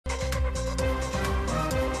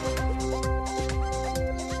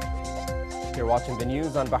watching the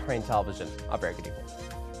news on Bahrain television. A very good evening.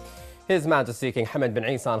 His Majesty King Hamad bin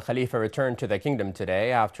Isa Al Khalifa returned to the kingdom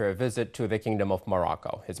today after a visit to the Kingdom of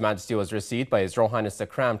Morocco. His Majesty was received by His Royal Highness the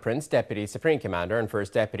Crown Prince, Deputy Supreme Commander and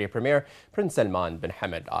First Deputy Premier Prince Salman bin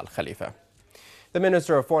Hamad Al Khalifa. The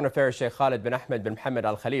Minister of Foreign Affairs Sheikh Khalid bin Ahmed bin Mohammed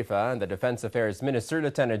Al Khalifa and the Defense Affairs Minister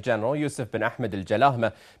Lieutenant General Yusuf bin Ahmed Al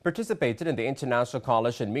Jalahma participated in the International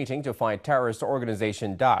Coalition meeting to fight terrorist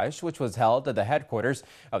organization Daesh, which was held at the headquarters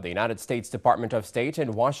of the United States Department of State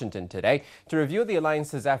in Washington today to review the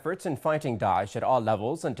alliance's efforts in fighting Daesh at all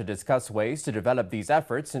levels and to discuss ways to develop these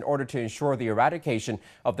efforts in order to ensure the eradication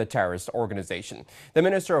of the terrorist organization. The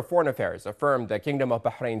Minister of Foreign Affairs affirmed the Kingdom of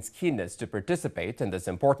Bahrain's keenness to participate in this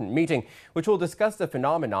important meeting, which will discuss the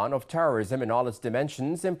phenomenon of terrorism in all its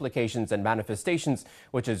dimensions, implications and manifestations,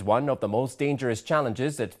 which is one of the most dangerous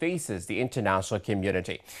challenges that faces the international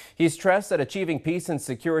community. He stressed that achieving peace and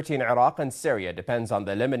security in Iraq and Syria depends on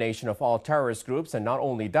the elimination of all terrorist groups and not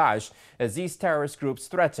only Daesh, as these terrorist groups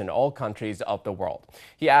threaten all countries of the world.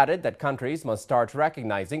 He added that countries must start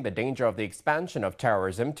recognizing the danger of the expansion of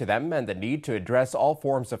terrorism to them and the need to address all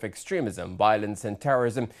forms of extremism, violence and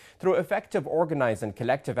terrorism through effective, organized and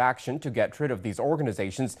collective action to get rid of these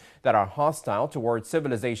organizations that are hostile towards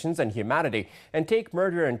civilizations and humanity and take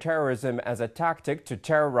murder and terrorism as a tactic to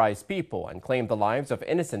terrorize people and claim the lives of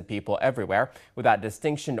innocent people everywhere without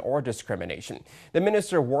distinction or discrimination. The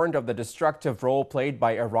minister warned of the destructive role played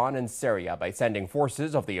by Iran in Syria by sending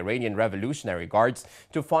forces of the Iranian Revolutionary Guards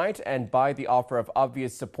to fight and by the offer of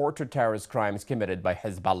obvious support to terrorist crimes committed by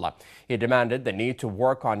Hezbollah. He demanded the need to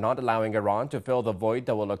work on not allowing Iran to fill the void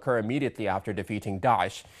that will occur immediately after defeating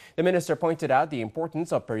Daesh. The minister pointed out the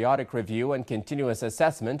importance of periodic review and continuous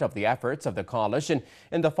assessment of the efforts of the coalition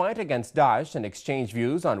in the fight against Daesh and exchange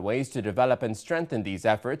views on ways to develop and strengthen these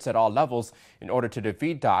efforts at all levels in order to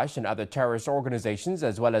defeat Daesh and other terrorist organizations,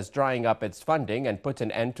 as well as drying up its funding and put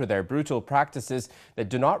an end to their brutal practices that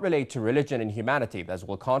do not relate to religion and humanity, that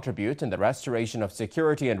will contribute in the restoration of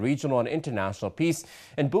security and regional and international peace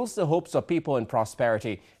and boost the hopes of people in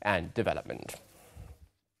prosperity and development.